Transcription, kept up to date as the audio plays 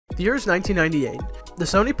The year is 1998. The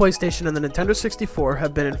Sony PlayStation and the Nintendo 64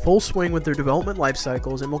 have been in full swing with their development life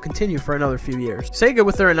cycles and will continue for another few years. Sega,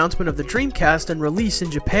 with their announcement of the Dreamcast and release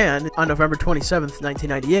in Japan on November 27,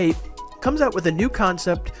 1998, comes out with a new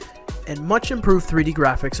concept and much improved 3D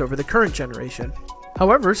graphics over the current generation.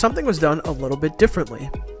 However, something was done a little bit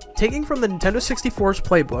differently. Taking from the Nintendo 64's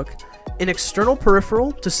playbook, an external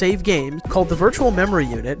peripheral to save games, called the Virtual Memory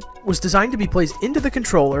Unit, was designed to be placed into the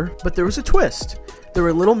controller, but there was a twist. There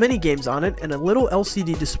were little mini-games on it and a little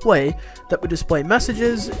LCD display that would display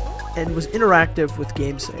messages and was interactive with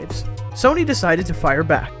game saves. Sony decided to fire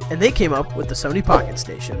back, and they came up with the Sony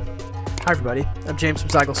PocketStation. Hi everybody, I'm James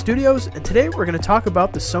from Zygal Studios, and today we're going to talk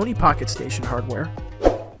about the Sony PocketStation hardware.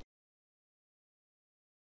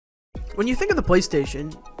 When you think of the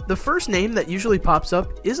PlayStation, the first name that usually pops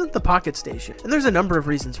up isn't the PocketStation, and there's a number of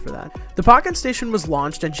reasons for that. The PocketStation was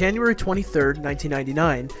launched on January 23rd,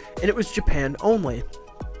 1999, and it was Japan only.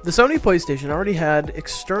 The Sony PlayStation already had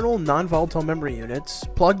external non-volatile memory units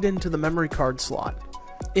plugged into the memory card slot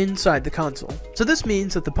inside the console. So this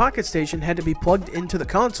means that the PocketStation had to be plugged into the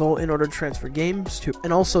console in order to transfer games to,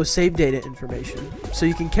 and also save data information. So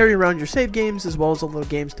you can carry around your save games as well as the little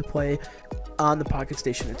games to play on the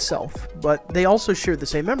PocketStation itself, but they also shared the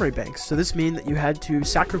same memory banks, so this means that you had to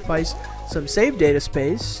sacrifice some save data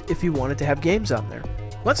space if you wanted to have games on there.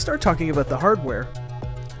 Let's start talking about the hardware.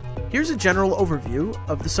 Here's a general overview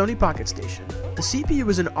of the Sony PocketStation. The CPU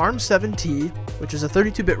is an ARM7T, which is a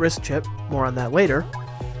 32-bit RISC chip, more on that later.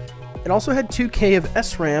 It also had 2K of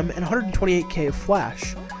SRAM and 128K of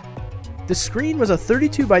flash. The screen was a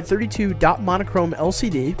 32x32 dot monochrome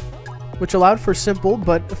LCD, which allowed for simple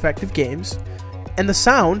but effective games, and the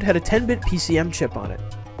sound had a 10-bit PCM chip on it,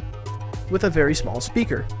 with a very small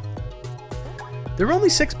speaker. There were only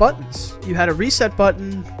 6 buttons. You had a reset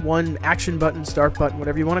button, one action button, start button,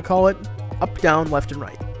 whatever you want to call it, up, down, left, and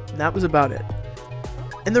right. And that was about it.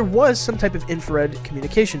 And there was some type of infrared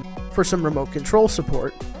communication for some remote control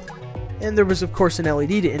support. And there was of course an LED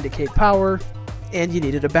to indicate power, and you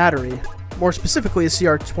needed a battery, more specifically a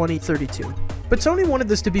CR2032. But Sony wanted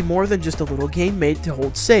this to be more than just a little game made to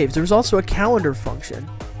hold saves. There was also a calendar function,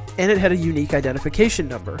 and it had a unique identification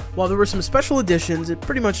number. While there were some special editions, it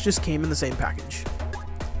pretty much just came in the same package.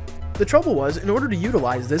 The trouble was, in order to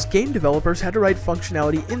utilize this, game developers had to write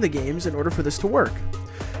functionality in the games in order for this to work.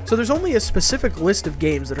 So there's only a specific list of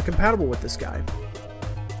games that are compatible with this guy.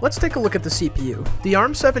 Let's take a look at the CPU. The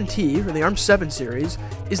ARM7T, or the ARM7 series,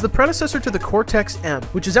 is the predecessor to the Cortex-M,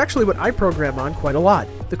 which is actually what I program on quite a lot.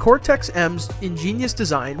 The Cortex-M's ingenious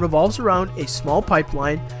design revolves around a small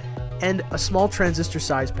pipeline and a small transistor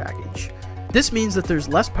size package. This means that there's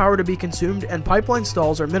less power to be consumed and pipeline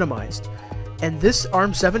stalls are minimized, and this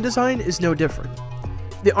ARM7 design is no different.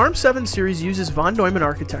 The ARM7 series uses von Neumann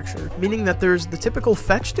architecture, meaning that there's the typical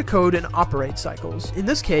fetch, decode, and operate cycles. In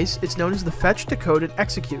this case, it's known as the fetch, decode, and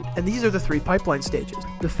execute, and these are the 3 pipeline stages.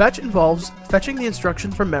 The fetch involves fetching the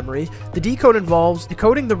instruction from memory, the decode involves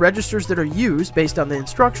decoding the registers that are used based on the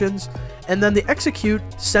instructions, and then the execute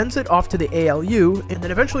sends it off to the ALU, and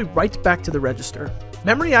then eventually writes back to the register.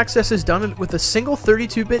 Memory access is done with a single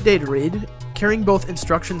 32-bit data read, carrying both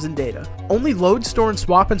instructions and data. Only load, store, and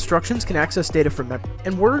swap instructions can access data from memory,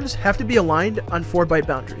 and words have to be aligned on 4-byte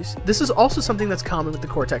boundaries. This is also something that's common with the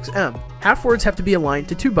Cortex-M. Half words have to be aligned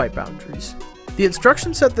to 2-byte boundaries. The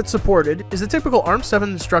instruction set that's supported is the typical ARM7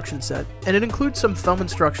 instruction set, and it includes some thumb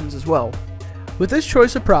instructions as well. With this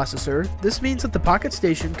choice of processor, this means that the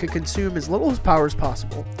PocketStation could consume as little power as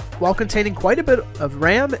possible, while containing quite a bit of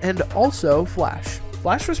RAM and also flash.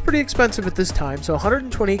 Flash was pretty expensive at this time, so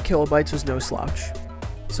 128 kilobytes was no slouch.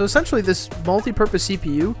 So essentially this multi-purpose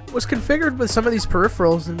CPU was configured with some of these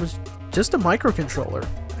peripherals and was just a microcontroller.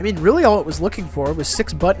 I mean, really all it was looking for was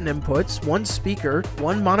 6 button inputs, 1 speaker,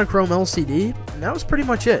 1 monochrome LCD, and that was pretty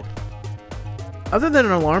much it. Other than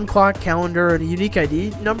an alarm clock, calendar, and a unique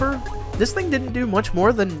ID number, this thing didn't do much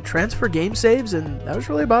more than transfer game saves, and that was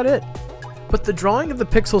really about it. But the drawing of the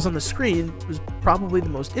pixels on the screen was probably the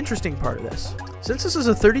most interesting part of this. Since this is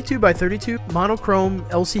a 32x32 monochrome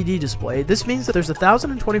LCD display, this means that there's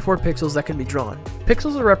 1024 pixels that can be drawn.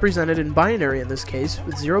 Pixels are represented in binary in this case,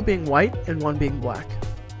 with 0 being white and 1 being black.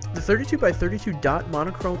 The 32x32 dot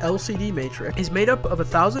monochrome LCD matrix is made up of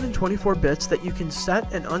 1024 bits that you can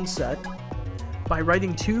set and unset by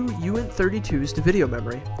writing 2 uint32s to video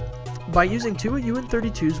memory. By using 2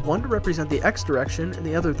 uint32s, one to represent the X direction and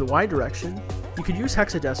the other the Y direction, you could use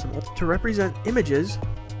hexadecimal to represent images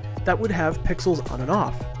that would have pixels on and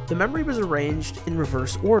off. The memory was arranged in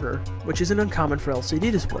reverse order, which isn't uncommon for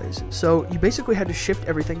LCD displays, so you basically had to shift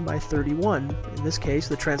everything by 31. In this case,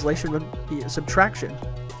 the translation would be a subtraction.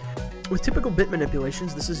 With typical bit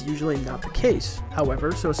manipulations, this is usually not the case.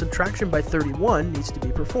 However, so a subtraction by 31 needs to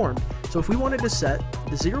be performed. So if we wanted to set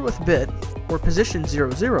the 0th bit, or position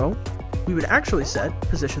 00, we would actually set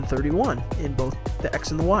position 31 in both the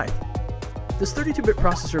X and the Y. This 32-bit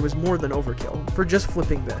processor was more than overkill for just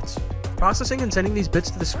flipping bits. Processing and sending these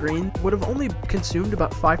bits to the screen would have only consumed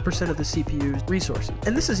about 5% of the CPU's resources.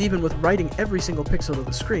 And this is even with writing every single pixel of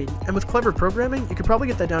the screen, and with clever programming, you could probably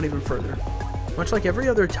get that down even further. Much like every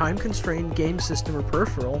other time-constrained game system or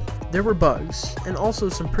peripheral, there were bugs, and also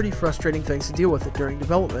some pretty frustrating things to deal with it during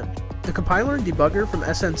development. The compiler and debugger from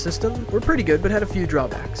SN System were pretty good, but had a few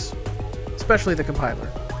drawbacks, especially the compiler.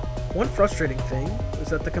 One frustrating thing was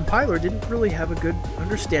that the compiler didn't really have a good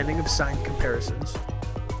understanding of signed comparisons.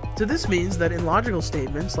 So this means that in logical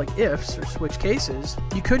statements like ifs or switch cases,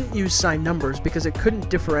 you couldn't use signed numbers because it couldn't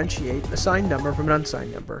differentiate a signed number from an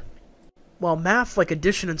unsigned number. While math like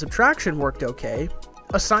addition and subtraction worked okay,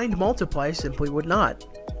 a signed multiply simply would not.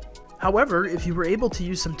 However, if you were able to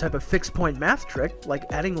use some type of fixed point math trick, like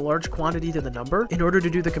adding a large quantity to the number in order to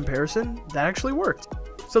do the comparison, that actually worked.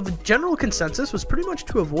 So the general consensus was pretty much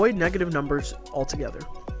to avoid negative numbers altogether.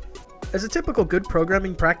 As a typical good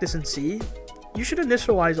programming practice in C, you should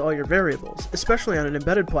initialize all your variables, especially on an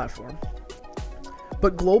embedded platform.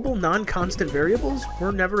 But global non-constant variables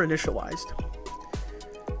were never initialized.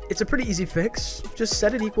 It's a pretty easy fix, just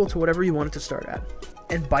set it equal to whatever you want it to start at.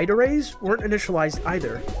 And byte arrays weren't initialized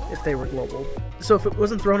either if they were global. So if it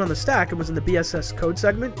wasn't thrown on the stack and was in the BSS code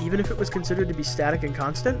segment, even if it was considered to be static and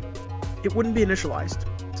constant, it wouldn't be initialized.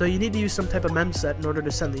 So you need to use some type of memset in order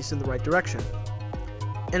to send these in the right direction.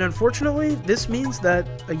 And unfortunately, this means that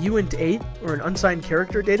a uint8 or an unsigned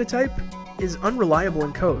character data type is unreliable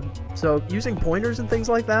in code. So using pointers and things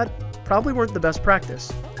like that probably weren't the best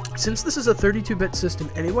practice. Since this is a 32-bit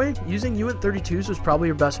system anyway, using uint32s was probably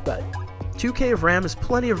your best bet. 2K of RAM is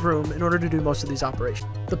plenty of room in order to do most of these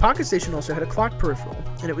operations. The PocketStation also had a clock peripheral,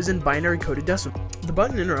 and it was in binary coded decimal. The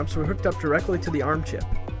button interrupts were hooked up directly to the ARM chip.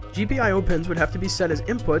 GPIO pins would have to be set as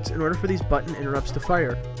inputs in order for these button interrupts to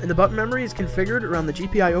fire, and the button memory is configured around the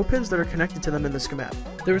GPIO pins that are connected to them in the schematic.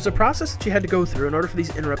 There was a process that you had to go through in order for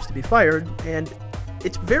these interrupts to be fired, and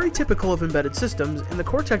it's very typical of embedded systems, and the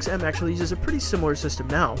Cortex-M actually uses a pretty similar system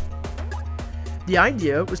now. The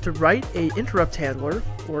idea was to write a interrupt handler,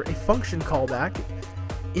 or a function callback,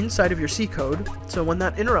 inside of your C code, so when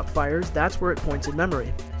that interrupt fires, that's where it points in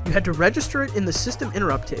memory. You had to register it in the system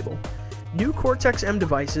interrupt table. New Cortex-M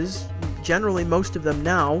devices, generally most of them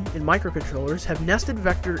now in microcontrollers, have nested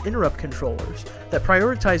vector interrupt controllers that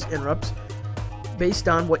prioritize interrupts based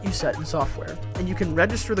on what you set in software, and you can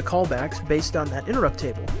register the callbacks based on that interrupt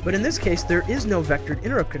table. But in this case, there is no vectored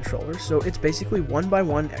interrupt controller, so it's basically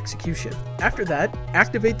one-by-one execution. After that,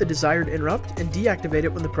 activate the desired interrupt and deactivate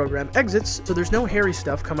it when the program exits, so there's no hairy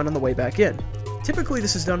stuff coming on the way back in. Typically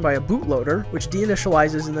this is done by a bootloader, which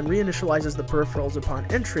deinitializes and then reinitializes the peripherals upon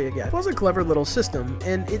entry again. It was a clever little system,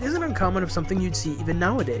 and it isn't uncommon of something you'd see even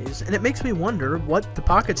nowadays, and it makes me wonder what the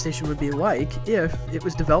PocketStation would be like if it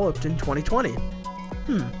was developed in 2020.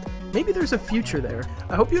 Maybe there's a future there.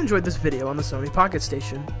 I hope you enjoyed this video on the Sony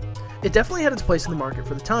PocketStation. It definitely had its place in the market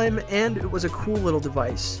for the time, and it was a cool little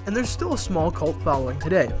device, and there's still a small cult following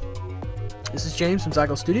today. This is James from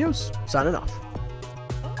Zygal Studios, signing off.